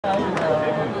So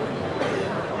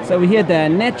we had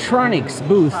the Netronix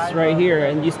booth right here,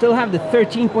 and you still have the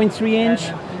 13.3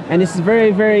 inch, and this is very,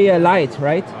 very light,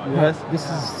 right? Yes. This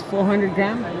is 400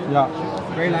 gram? Yeah.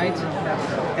 Very light.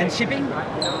 And shipping?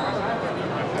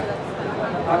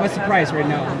 What's the price right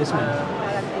now on this one?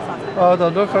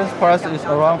 The reference price is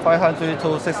around 500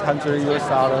 to 600 US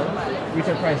dollar.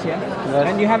 Retail price, yeah? Yes.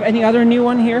 And you have any other new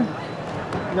one here?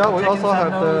 Yeah, we also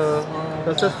have the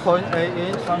 6.8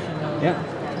 inch. Yeah.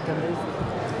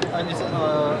 And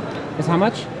It's how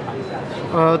much?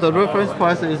 the reference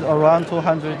price is around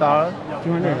 $200.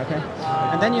 200, okay.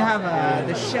 And then you have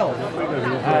the shelf,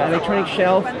 electronic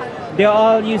shelf. They're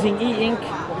all using E Ink.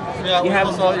 Yeah, you we have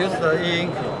also use the E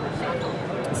Ink.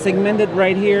 segmented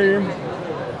right here.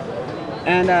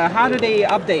 And how do they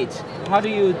update? How do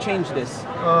you change this?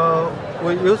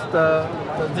 We use the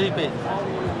ZB.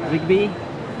 Zigbee?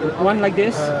 One like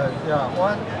this? Yeah,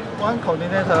 one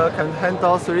coordinator can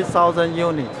handle 3,000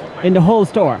 units. In the whole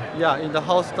store? Yeah, in the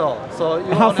whole store. So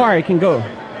you how far it can go?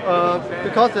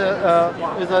 Because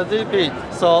it's a ZB,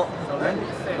 so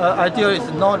ideally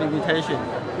it's no limitation.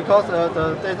 Because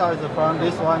the data is from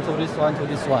this one to this one to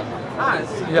this one. Ah,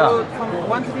 so you Yeah. go from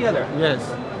one to the other? Yes.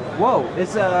 Whoa,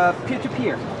 it's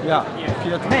peer-to-peer. Yeah.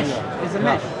 Peer-to-peer. Mesh. It's a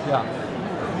mesh. Yeah.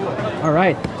 All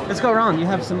right, let's go around. You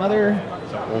have some other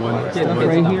stuff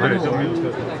right here.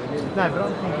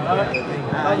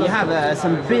 You have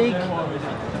some big.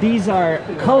 These are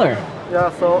color. Yeah.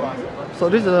 So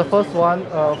this is the first one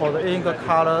for the ink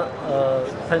color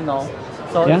panel.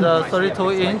 So Yeah. it's a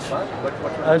 32 inch,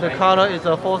 and the color is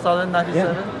a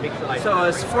 4097. Yeah. So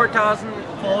it's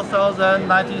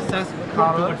 4096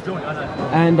 color.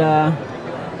 And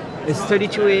it's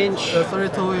 32 inch.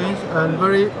 32 inch and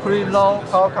pretty low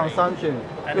power consumption.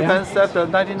 You can save the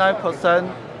 99%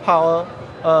 power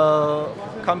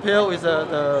compared with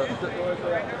the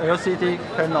LCD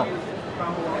panel.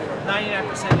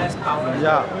 99% less power.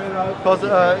 Yeah, because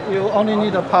you only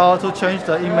need the power to change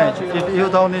the image. If you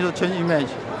don't need to change image.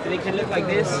 And it can look like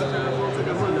this.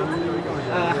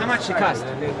 How much it cost?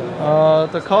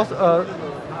 The cost,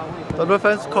 the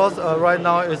reference cost right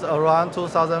now is around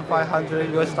 2,500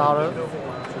 US dollar.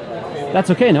 That's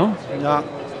okay, no? Yeah.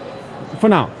 For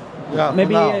now. Yeah.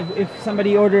 Maybe for now. if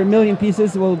somebody order 1,000,000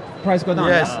 pieces, will price go down?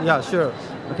 Yes. Yeah? Yeah. Sure.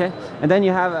 Okay. And then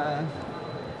you have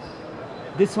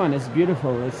this one is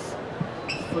beautiful. It's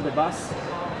for the bus,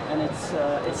 and it's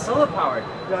solar powered.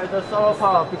 Yeah, it's a solar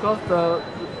power because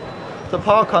the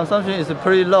power consumption is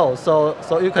pretty low, so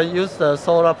you can use the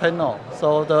solar panel.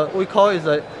 So we call it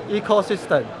the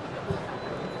ecosystem.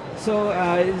 So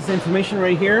this information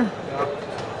right here.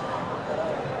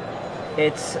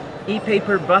 It's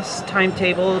ePaper bus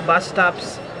timetable, bus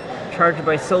stops charged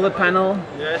by solar panel.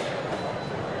 Yes.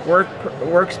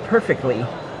 Works perfectly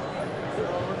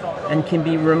and can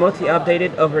be remotely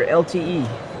updated over LTE.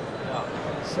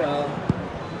 So,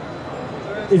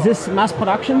 is this mass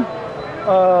production?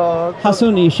 How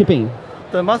soon are you shipping?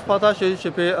 The mass production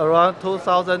should be around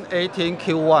 2018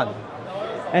 Q1.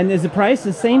 And is the price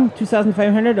the same,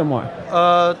 2,500 or more?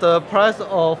 The price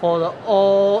for the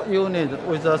all unit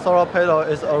with the solar panel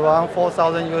is around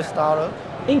 4,000 US dollar.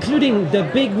 Including the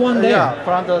big one there? Yeah,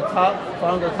 from the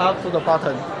top to the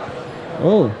bottom.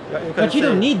 Oh, Yeah, but you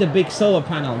don't need the big solar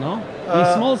panel, no?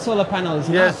 The small solar panel is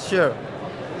Yes, enough. sure.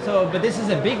 So, but this is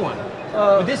a big one.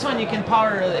 With this one you can power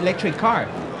an electric car.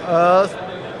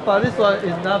 But this one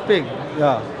is not big.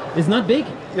 Yeah. It's not big?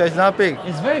 Yeah, it's not big.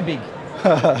 It's very big.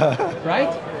 Right?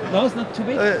 No, it's not too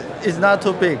big? It's not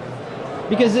too big.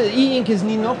 Because E-Ink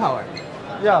need no power.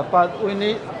 Yeah, but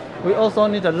we also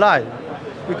need a light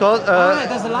because it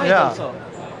does a light yeah. also.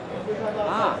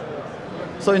 Ah.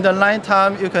 So in the night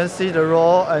time you can see the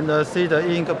roll and see the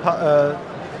ink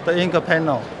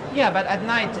panel. Yeah, but at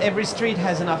night every street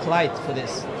has enough light for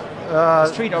this. The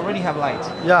street already have light.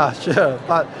 Yeah, sure,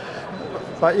 but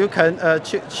you can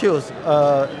choose.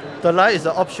 The light is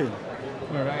an option.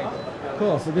 All right.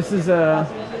 Cool. So this is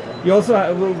you also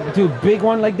will do big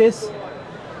one like this.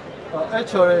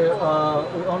 Actually,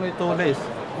 we only do this.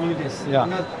 Only this. Yeah.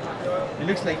 It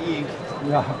looks like E-Ink.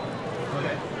 Yeah.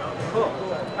 Okay. Cool.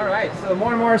 All right. So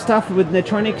more and more stuff with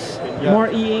Netronix. Yeah. More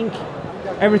E-Ink.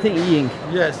 Everything E-Ink.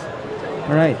 Yes.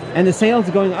 All right. And the sales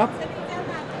going up.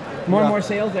 More Yeah. and more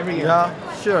sales every year. Yeah,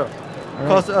 sure.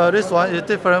 Because this one is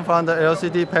different from the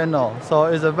LCD panel, so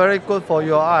it's very good for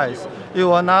your eyes. It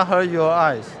will not hurt your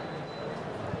eyes.